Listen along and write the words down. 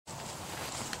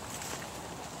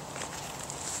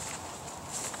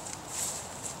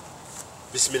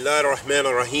Bismillah ar-Rahman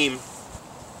ar-Rahim.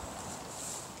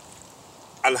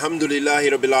 Alhamdulillahi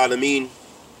Rabbil Alameen.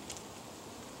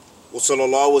 Wa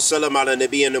sallallahu wa sallam ala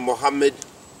nabiyyina Muhammad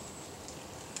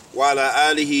wa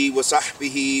ala alihi wa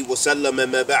sahbihi wa sallam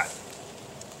ma ba'd.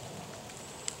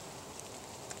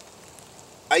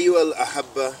 Ayyuha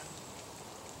al-ahabba,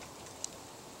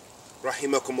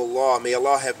 rahimakumullah, may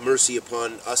Allah have mercy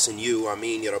upon us and you,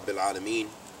 ameen ya Rabbil Alameen.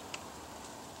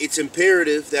 It's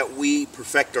imperative that we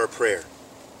perfect our prayer,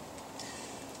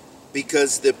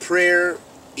 because the prayer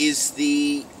is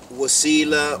the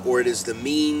wasila, or it is the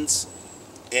means,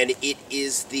 and it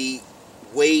is the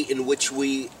way in which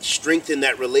we strengthen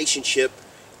that relationship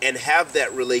and have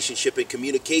that relationship and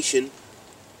communication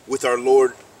with our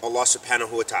Lord Allah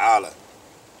subhanahu wa ta'ala.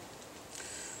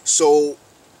 So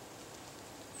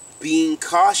being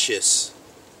cautious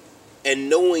and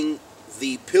knowing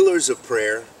the pillars of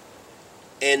prayer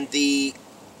and the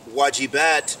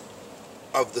wajibat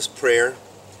of this prayer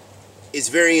is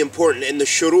very important, and the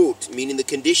shurut, meaning the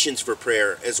conditions for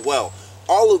prayer as well.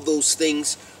 All of those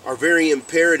things are very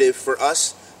imperative for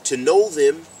us to know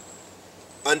them,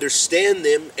 understand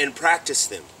them, and practice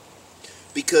them,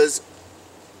 because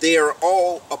they are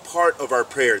all a part of our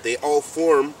prayer. They all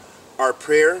form our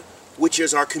prayer, which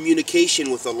is our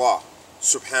communication with Allah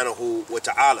subhanahu wa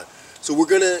ta'ala. So we're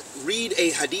going to read a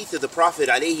hadith of the Prophet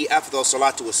alayhi afdal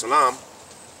salatu wasalam,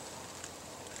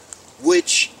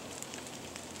 which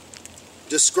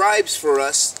describes for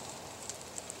us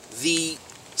the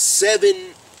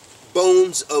 7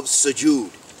 bones of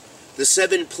sujood, the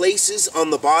 7 places on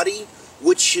the body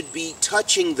which should be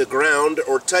touching the ground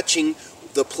or touching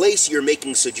the place you're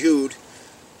making sujood.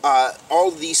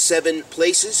 All these 7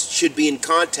 places should be in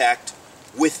contact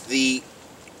with the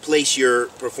place you're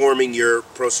performing your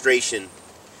prostration.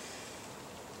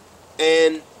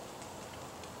 And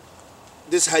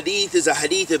this hadith is a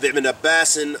hadith of Ibn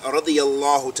Abbas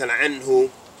radiyallahu ta'ala anhu.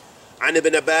 عن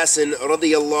ابن عباس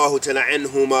رضي الله تعالى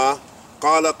عنهما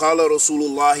قال قال رسول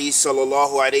الله صلى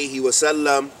الله عليه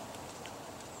وسلم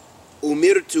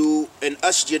أمرت أن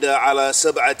أسجد على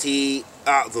 7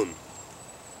 أعظم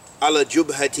على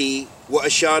جبهتي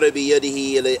وأشار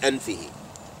بيده إلى أنفه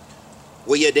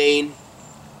ويدين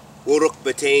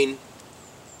وركبتين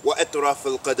وأطراف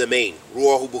القدمين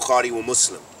رواه Bukhari wa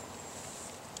Muslim.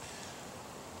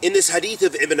 In this hadith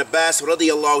of Ibn Abbas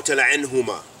radiyallahu ta'ala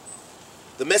anhuma,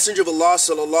 the Messenger of Allah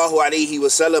sallallahu alayhi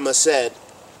wasallam said,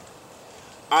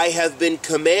 I have been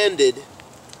commanded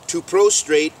to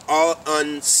prostrate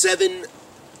on 7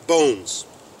 bones.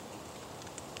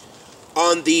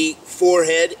 On the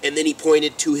forehead, and then he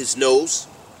pointed to his nose.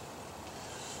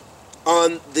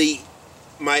 On the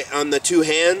 2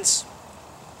 hands,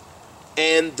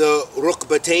 and the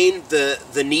rukbatain,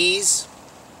 the knees,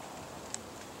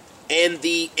 and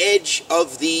the edge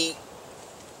of the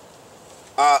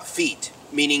feet,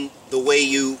 meaning the way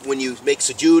when you make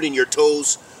sujood and your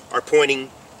toes are pointing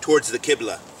towards the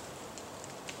Qibla.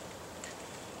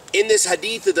 In this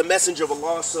hadith of the Messenger of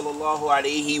Allah sallallahu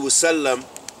alayhi wasallam,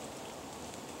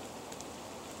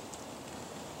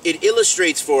 it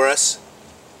illustrates for us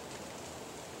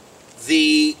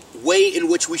the way in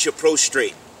which we should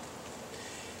prostrate.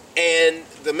 And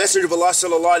the Messenger of Allah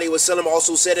sallallahu alayhi wasallam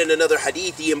also said in another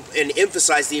hadith and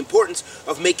emphasized the importance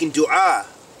of making dua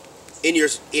in your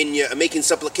making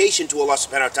supplication to Allah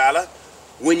subhanahu wa ta'ala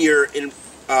when you're in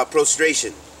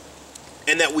prostration,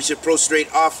 and that we should prostrate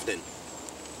often.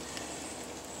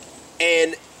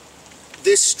 And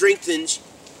this strengthens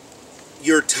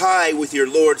your tie with your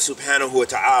Lord subhanahu wa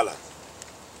ta'ala.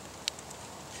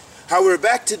 However,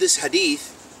 back to this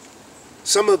hadith,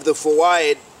 some of the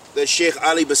fawaid that Sheikh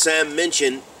Ali Bassam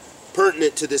mentioned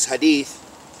pertinent to this hadith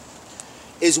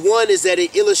is that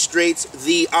it illustrates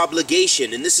the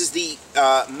obligation, and this is the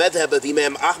madhab of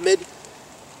Imam Ahmed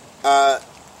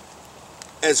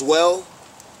as well,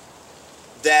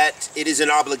 that it is an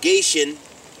obligation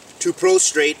to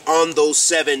prostrate on those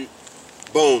 7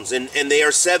 bones, and they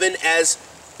are 7 as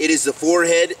it is the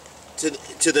forehead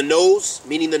to the nose,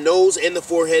 meaning the nose and the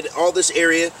forehead, all this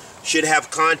area should have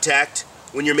contact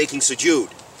when you're making sujood.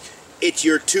 It's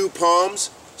your 2 palms,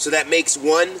 so that makes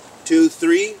 1, 2,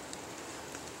 3,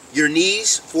 your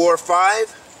knees 4,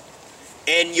 5,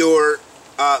 and your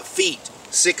feet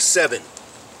 6, 7,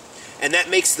 and that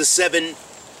makes the 7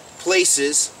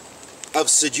 places of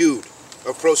sujood,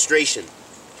 of prostration.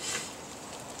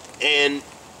 And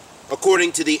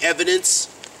according to the evidence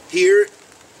here,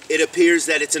 it appears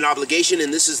that it's an obligation,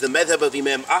 and this is the madhab of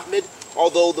Imam Ahmed,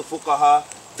 although the fuqaha,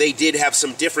 they did have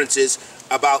some differences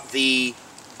about the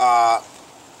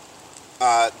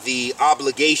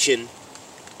obligation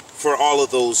for all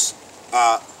of those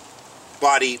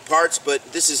body parts, but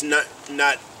this is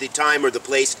not the time or the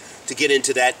place to get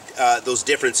into that those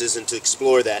differences and to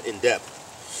explore that in depth.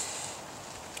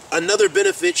 Another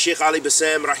benefit Sheikh Ali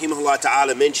Bassam rahimahullah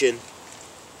ta'ala mentioned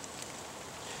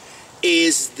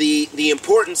is the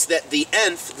importance that the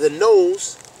anf, the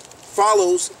nose,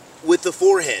 follows with the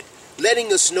forehead,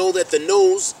 letting us know that the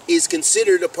nose is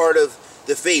considered a part of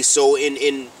the face. So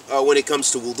in when it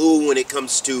comes to wudu, when it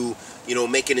comes to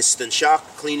making istinshaq,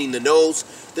 cleaning the nose,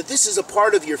 that this is a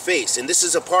part of your face, and this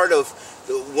is a part of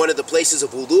one of the places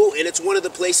of wudu, and it's one of the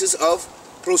places of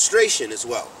prostration as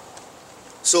well.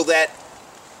 So that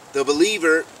the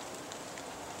believer,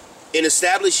 in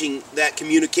establishing that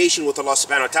communication with Allah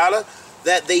subhanahu wa ta'ala,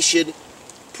 that they should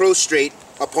prostrate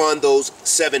upon those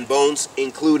 7 bones,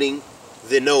 including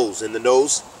the nose, and the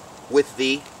nose with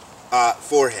the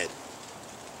forehead.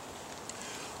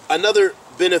 Another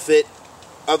benefit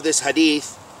of this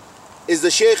hadith is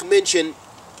the Sheikh mentioned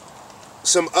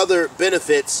some other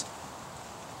benefits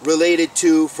related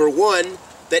to, for one,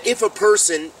 that if a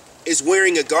person is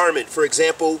wearing a garment, for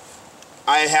example,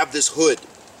 I have this hood,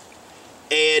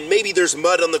 and maybe there's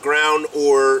mud on the ground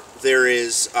or there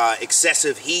is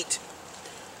excessive heat,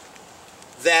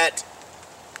 that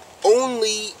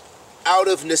only out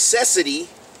of necessity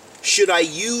should I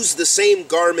use the same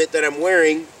garment that I'm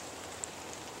wearing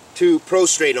to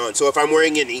prostrate on. So if I'm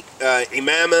wearing an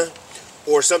imamah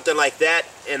or something like that,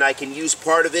 and I can use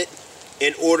part of it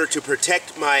in order to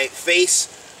protect my face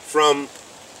from,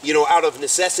 out of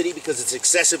necessity because it's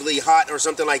excessively hot or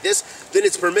something like this, then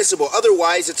it's permissible.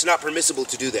 Otherwise, it's not permissible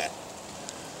to do that.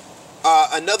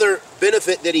 Another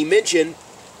benefit that he mentioned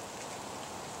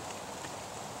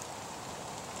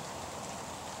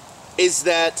is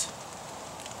that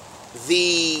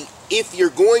if you're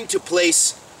going to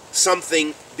place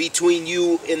something between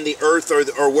you and the earth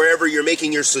or wherever you're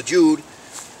making your sujood,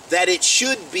 that it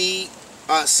should be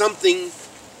something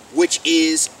which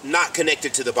is not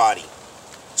connected to the body.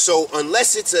 So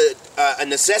unless it's a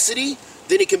necessity,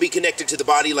 then it can be connected to the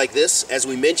body like this, as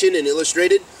we mentioned and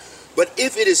illustrated. But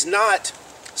if it is not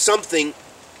something,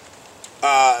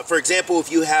 for example,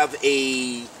 if you have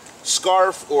a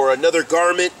scarf or another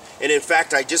garment, and in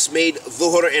fact I just made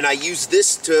dhuhr and I use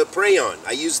this to pray on.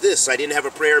 I use this. I didn't have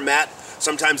a prayer mat.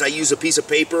 Sometimes I use a piece of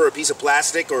paper or a piece of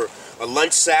plastic or a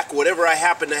lunch sack, whatever I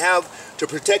happen to have to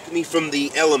protect me from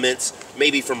the elements,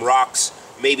 maybe from rocks,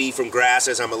 maybe from grass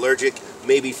as I'm allergic,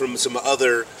 maybe from some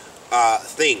other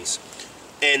things.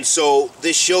 And so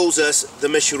this shows us the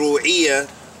mashru'iyah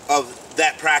of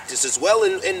that practice as well,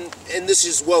 and this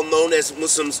is well known as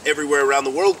Muslims everywhere around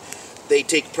the world. They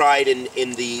take pride in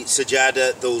the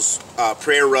sajada, those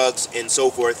prayer rugs and so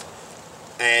forth,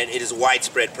 and it is a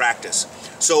widespread practice.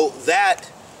 So that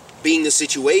being the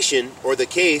situation or the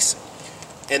case,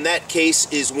 and that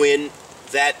case is when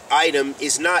that item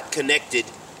is not connected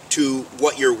to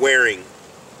what you're wearing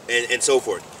and so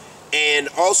forth. And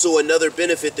also another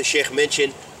benefit the Sheikh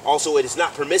mentioned, also it is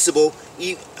not permissible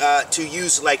to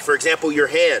use, like for example, your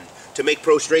hand, to make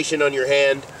prostration on your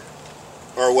hand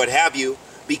or what have you,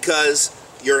 because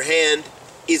your hand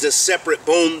is a separate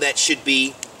bone that should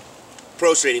be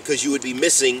prostrating, because you would be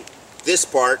missing this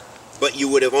part, but you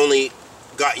would have only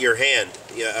got your hand,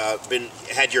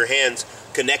 had your hands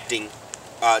connecting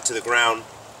to the ground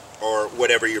or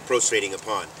whatever you're prostrating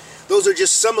upon. Those are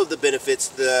just some of the benefits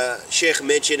the Sheikh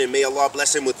mentioned, and may Allah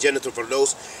bless him with Jannatul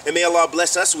Firdaus, and may Allah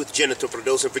bless us with Jannatul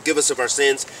Firdaus and forgive us of our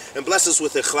sins, and bless us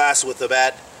with ikhlas, with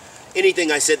thabat.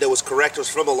 Anything I said that was correct was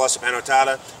from Allah subhanahu wa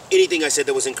ta'ala. Anything I said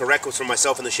that was incorrect was from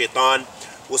myself and the shaitan.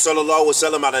 Wa sallallahu wa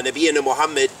sallam ala nabiyyina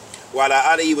Muhammad wa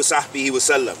ala alihi wa sahbihi wa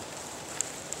sallam.